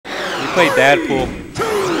play Deadpool.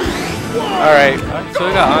 Alright. So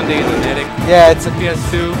we got Anday and Enetick. Yeah, it's a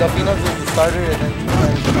PS2. Delfino's is the starter and then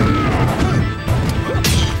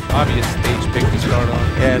Obvious stage pick to start on.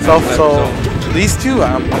 yeah, it's also these two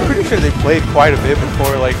I'm pretty sure they played quite a bit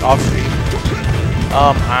before, like off stream.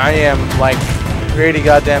 I am like pretty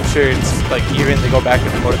goddamn sure it's like even they go back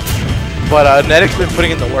and forth. But Enetick's been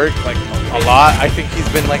putting in the work like a lot. I think he's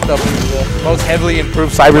been like the most heavily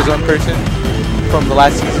improved Cyberzone person from the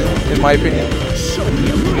last season, in my opinion.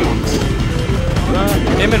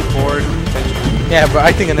 Him and Ford. Yeah, but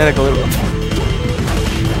I think Enetick a little bit.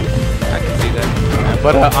 I can see that. Yeah,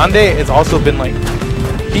 but Anday has also been like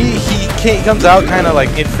he comes out kind of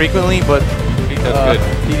like infrequently, but He does good.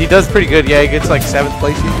 He does pretty good. Yeah, he gets like 7th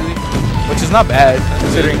place usually, which is not bad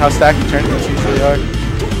considering how stacked the tournaments usually are.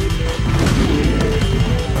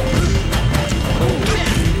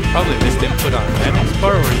 Probably missed input on Enetick's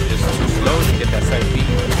part, or he's just too slow to get that side beat.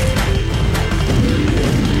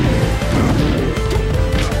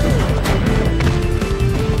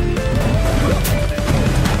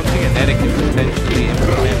 Enetick can potentially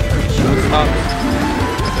implement showstops.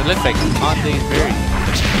 So it looks like Anday is very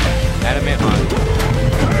adamant on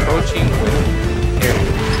approaching with air.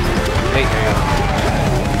 Hey,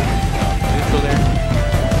 neutral there.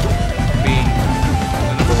 Being the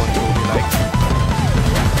number one tool we like.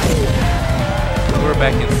 We're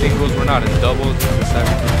back in singles. We're not in doubles.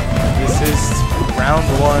 This is round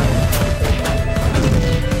 1.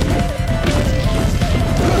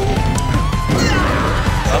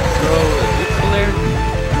 Up throw, neutral there.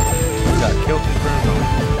 Got kill confirmed on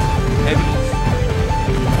heavies.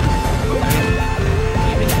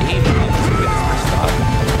 Even aiming on this with his first stop.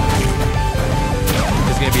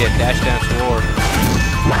 This is gonna be a dash dance war.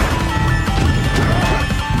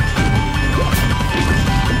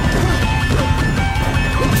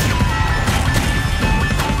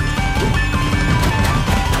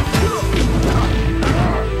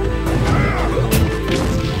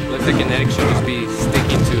 Looks like Enetick should just be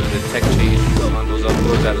sticking to the tech chase on those up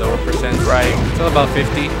throws at lower percent. Right. It's all about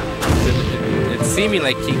 50. It's seeming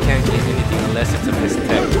like he can't get anything unless it's a missed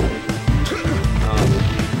tech.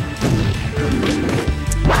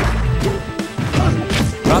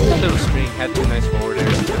 Dropped the little screen, had 2 nice forward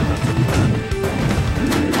airs.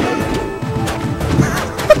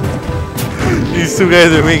 These two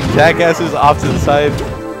guys are being jackasses off to the side.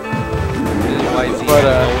 But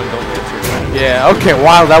yeah, okay,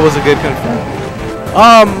 wow, that was a good confirm.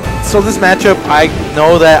 So this matchup, I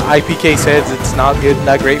know that IPK says it's not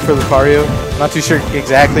great for Lucario. I'm not too sure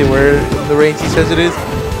exactly where the range he says it is,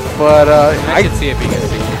 but I can see it being a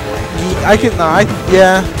 60.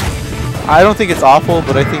 yeah, I don't think it's awful,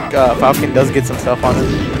 but I think Falcon does get some stuff on it.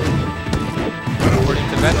 According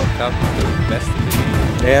to Venom, Falcon's the best in the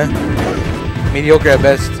game. Yeah, mediocre at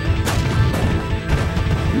best.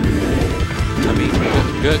 I mean,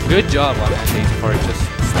 good job on Anday's part, just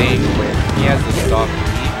staying away. He has the stock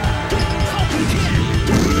to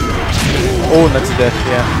Oh, that's a death,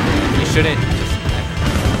 yeah. He shouldn't just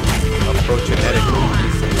approach Enetick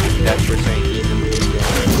easily. That's for saying easily.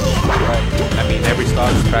 Right. I mean, every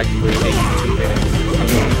stock is practically taking 2 minutes.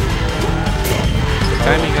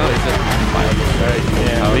 Timing out is a viable strategy.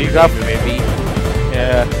 Yeah, However, you got maybe.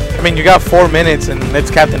 Yeah, I mean, you got 4 minutes, and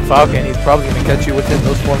it's Captain Falcon. He's probably gonna catch you within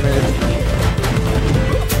those 4 minutes.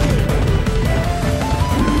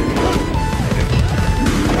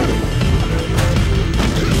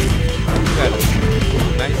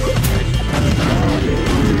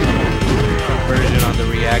 Conversion on the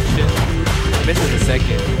reaction. Misses a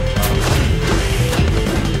second.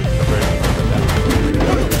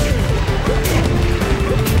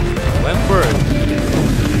 Wentworth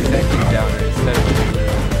attacking downer instead of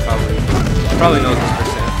probably knows his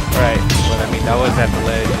percent. Right. But I mean, that was at the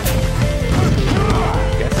ledge.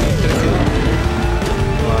 Guessing he could have killed him.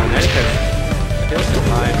 Well, Enetick has kills his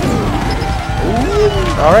line.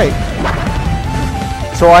 Alright.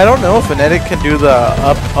 So I don't know if Enetick can do the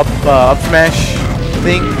up smash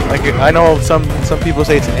thing. Like, I know some people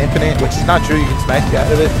say it's an infinite, which is not true. You can smash the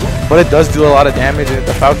out of it, but it does do a lot of damage, and if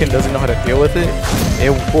the Falcon doesn't know how to deal with it,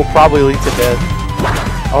 it will probably lead to death.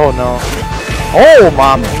 Oh no. Oh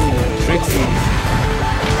mom. Trixie.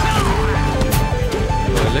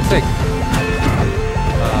 Well, it looks like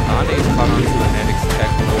Anday's caught on to Enetick's tech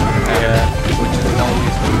pattern, which is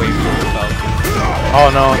always the way for the Falcon. Oh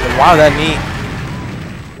no. Wow, that neat.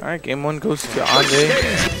 Alright, game 1 goes to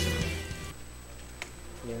Anday.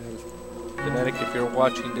 Enetick, if you're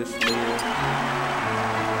watching this video,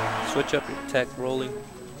 switch up your tech rolling.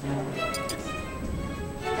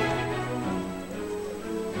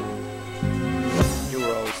 You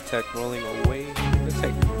were always tech rolling away. Looks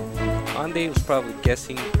like Anday was probably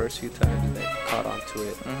guessing first few times and then caught on to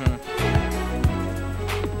it.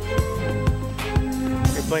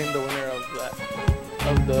 You're playing the winner of that,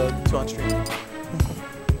 of the 2 on stream.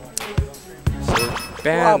 So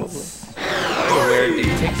bans. Where it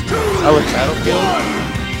takes battlefield.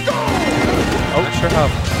 Not sure how.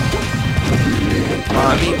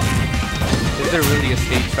 I mean, is there really a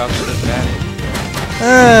stage drop for this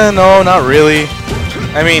ban? No, not really.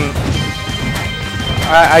 I mean,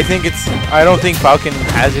 I think it's. I don't think Falcon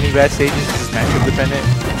has any bad stages. It's just matchup dependent.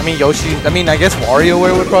 I mean, Yoshi. I mean, I guess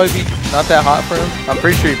WarioWare would probably be not that hot for him. I'm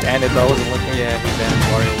pretty sure he banned it, but I wasn't looking. Yeah, he banned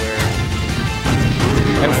WarioWare.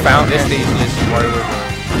 And found this stage list WarioWare.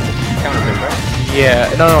 Counterpick, right?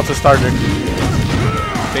 Yeah, no, it's a starter.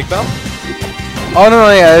 Big Bell? Oh,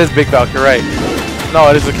 no, yeah, it is Big Bell, you're right.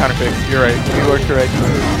 No, it is a counterpick, you're right. You were correct.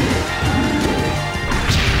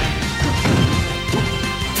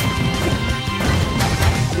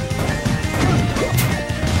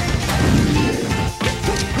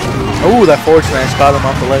 Oh, that forward smash got him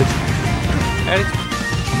off the ledge. And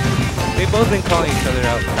they've both been calling each other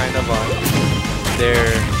out kind of on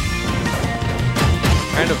their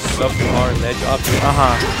kind of subpar ledge options.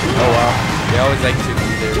 Oh wow. They always like to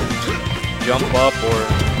either jump up or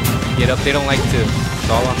get up. They don't like to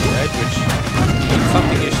stall on the ledge, which is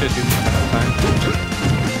something you should do from time to time.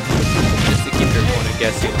 Just to keep your opponent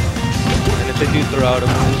guessing. And if they do throw out a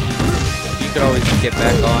move, you could always get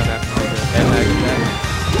back on after the headlag attack.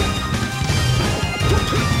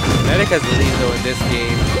 Enetick has the lead though in this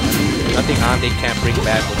game. Nothing Anday can't bring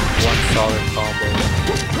back with one solid combo.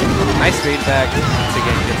 Nice straight back. Once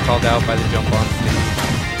again, he gets called out by the jump on stage.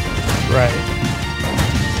 Right.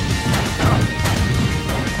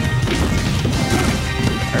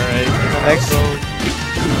 Alright. Next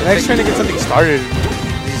trying to get something started.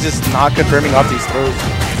 He's just not confirming off these throws.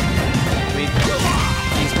 I mean,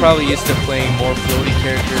 he's probably used to playing more floaty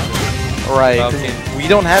characters. Right. We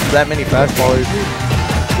don't have that many fastballers.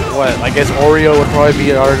 What? I guess Oreo would probably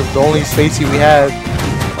be the only Stacy we have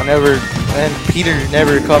whenever, and Peter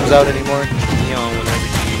never comes out anymore. Neon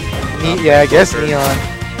whenever he... yeah, I guess Neon.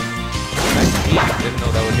 Nice beat. Didn't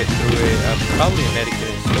know that would hit through it. Probably Enetick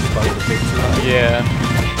is probably the big two. Yeah.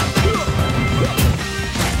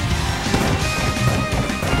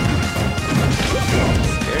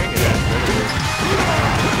 Scaring it at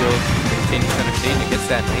He'll continue center stage and gets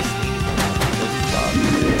that nice lead.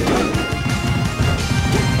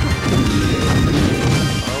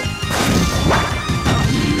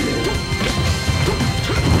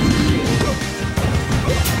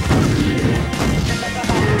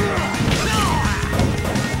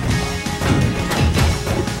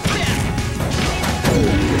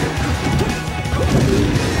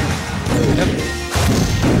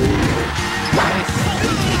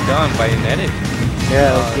 Done by Enetick.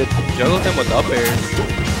 Yeah, that was good. Juggled him with up airs.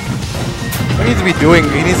 What he needs to be doing,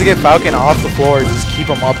 he needs to get Falcon off the floor, just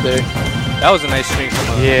keep him up there. That was a nice string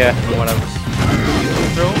from what I was using to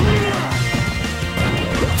throw.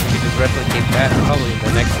 You just replicate that probably in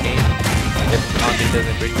the next game if Anday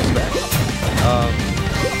doesn't bring this back.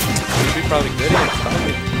 He'd be probably good against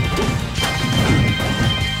Falcon.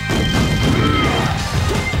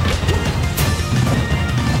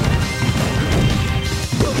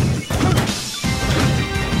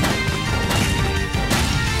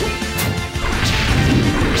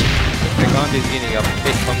 Anday's getting a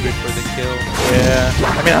bit hungry for the kill. Yeah.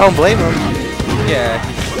 I mean, I don't blame him. Yeah,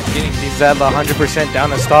 he's at 100%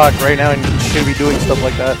 down in stock right now and he should be doing stuff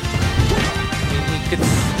like that. He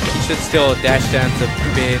should still dash dance a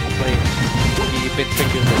bit, like, be a bit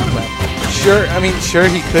trickier than the platform. Sure, I mean,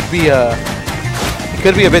 sure, he could be a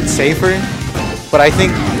bit safer, but I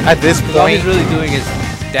think at this point... All he's really doing is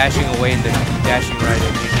dashing away and then dashing right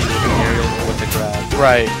and using the aerial with the grab.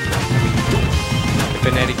 Right. If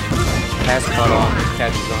Enetick has caught on and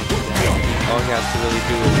catches on to that, all he has to really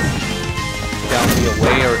do is down the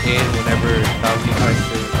away or in whenever Falcon tries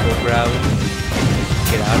to go grab him.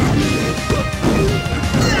 Get out of it.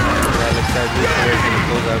 That looks like Lucario is going to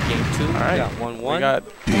close out game 2. All right. We got 1-1. We got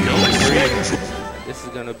this is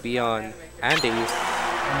going to be on Anday's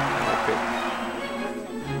pick.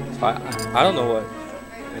 So I don't know what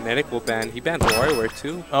Enetick will ban. He banned WarioWare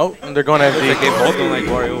too. Oh, and they're going to have they both don't like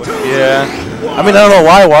WarioWare. Yeah. I mean, I don't know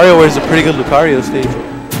why. WarioWare is a pretty good Lucario stage.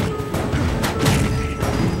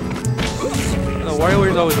 No,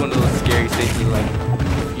 WarioWare is always one of those scary stages. Like,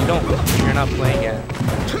 you're not playing at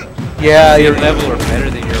your level or better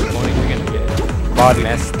than your opponent. You're gonna get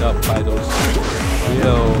messed up by those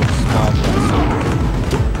real small players.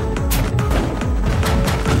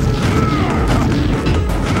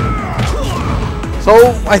 So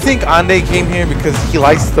I think Anday came here because he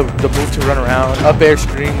likes the move to run around. Up air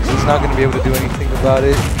strings, he's not going to be able to do anything about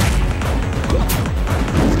it.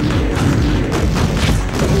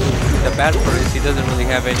 The bad part is he doesn't really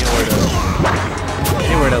have anywhere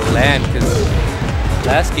to land, because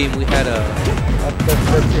last game we had a...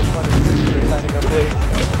 That's your punishment for signing up late.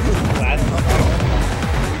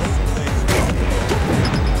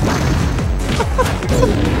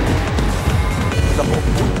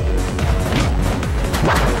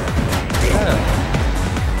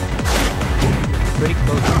 Pretty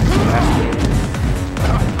close to the last game.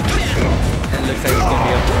 And it looks like it's going to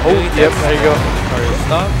be up. Oh, yep, there you go. Sorry,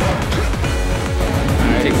 stop.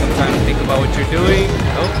 Take some time to think about what you're doing.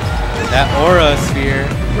 Oh, that aura sphere.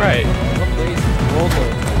 Right. What place?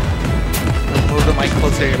 Move the mic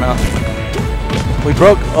closer to your mouth. We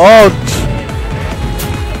broke. Oh!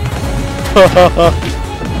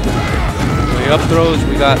 The up throws,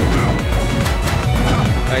 we got,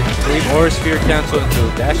 I believe, aura sphere cancel into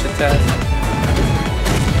a dash attack.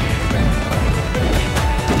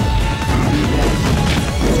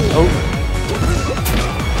 Oh.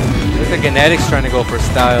 Looks like Enetick's trying to go for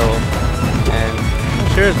style, and I'm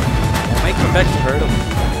sure it might come back to hurt him.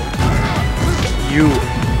 You.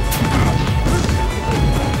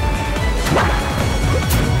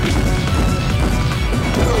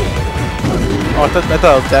 Oh, I thought it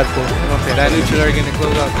was Deadpool. Okay, that neutral are going to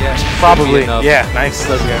close out, yeah. Probably, yeah, nice.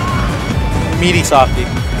 Let's go. Meaty softy.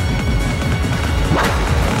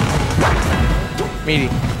 Meaty.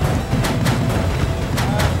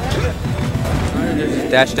 They're just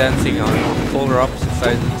dash dancing on polar opposite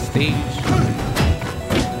sides of the stage.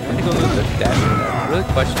 I think I'll lose the dash for that. Really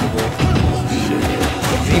questionable.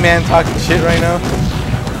 Z-Man talking shit right now.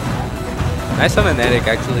 Nice on Enetick,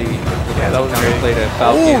 actually. Yeah, that was great. Played at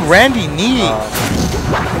Falcon. Oh, Randy Needy.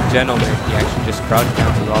 Gentleman, he actually just crowd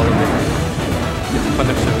cancels all of it. Gets a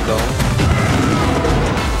punish to his own.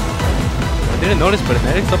 I didn't notice, but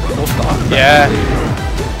Enetick's up the whole stock. Yeah.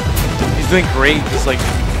 He's doing great. Just like,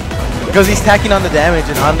 because he's tacking on the damage,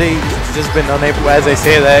 and Anday's just been unable, as I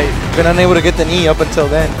say that, been unable to get the knee up until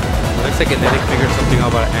then. Looks like Enetick figured something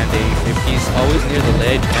out about Anday. If he's always near the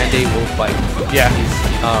ledge, Anday will fight. Yeah. He's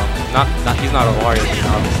he's not a warrior,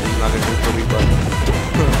 obviously. He's not gonna do for me, but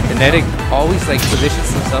Enetick always like positions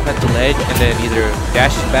himself at the ledge and then either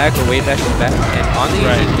dashes back or wave dashes back. And Anday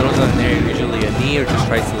usually throws on there usually a knee or just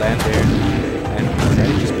tries to land there. And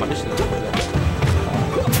Enetick just punishes him for that.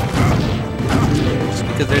 Just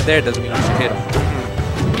because they're there doesn't mean you should hit them.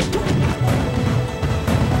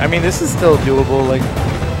 I mean, this is still doable. Like,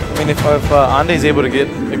 I mean, if Anday's able to get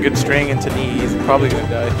a good string into knee, he's probably gonna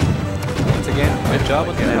die. Once again, good job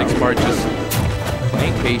with Enetick's part, just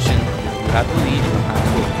playing patient. You have to lead, you have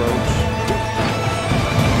to approach.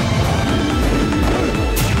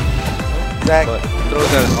 Zach. But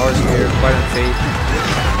throws out an R sphere, quite unsafe.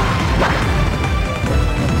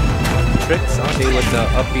 Tricks Anday with the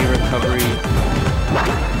up B recovery.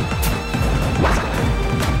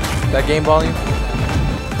 That game volume?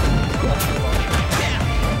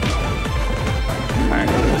 Alright,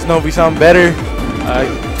 let's know if we sound better.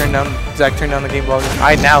 Zach turned down the game volume.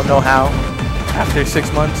 I now know how. After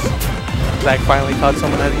 6 months, Zach finally taught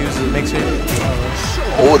someone how to use the mixer.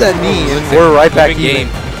 Oh, that knee, and we're right back in.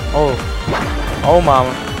 Oh,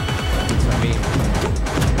 mama. I mean,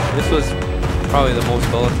 this was probably the most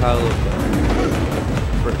volatile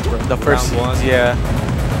of the first round one. Yeah.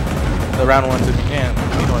 The round one to begin.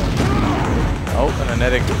 Oh, and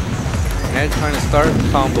Enetick. Enetick trying to start the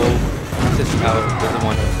combo. Just out. Doesn't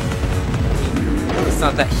want to. It's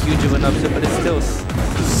not that huge of an upset, but it's still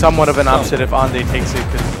somewhat of an upset if Anday takes it,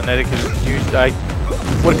 because Enetick is huge. I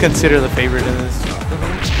would consider the favorite in this.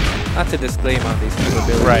 Not to disclaim Anday's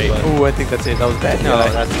capability. Right. Ooh, I think that's it. That was bad. No,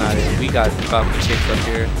 that's not it. We got Falcon kicks up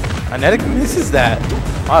here. Enetick misses that.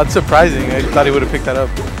 Oh, that's surprising. I thought he would have picked that up.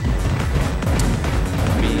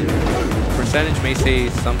 I mean, percentage may say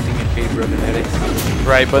something in favor of Enetick.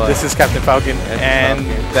 Right, but this is Captain Falcon, and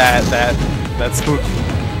that's spooky.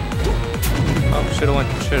 Oh, should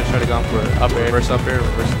have tried to go for up air, reverse up air,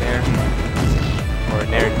 reverse nair, or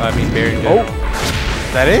nair. I mean, bear in general.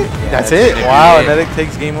 Is that it? Yeah, that's it. Wow, Enetick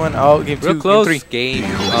takes game 1. Oh, game 2, real close. game 3. Game.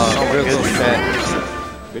 Real close set.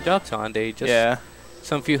 Good job to Anday. Just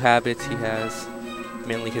some few habits he has,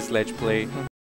 mainly his ledge play.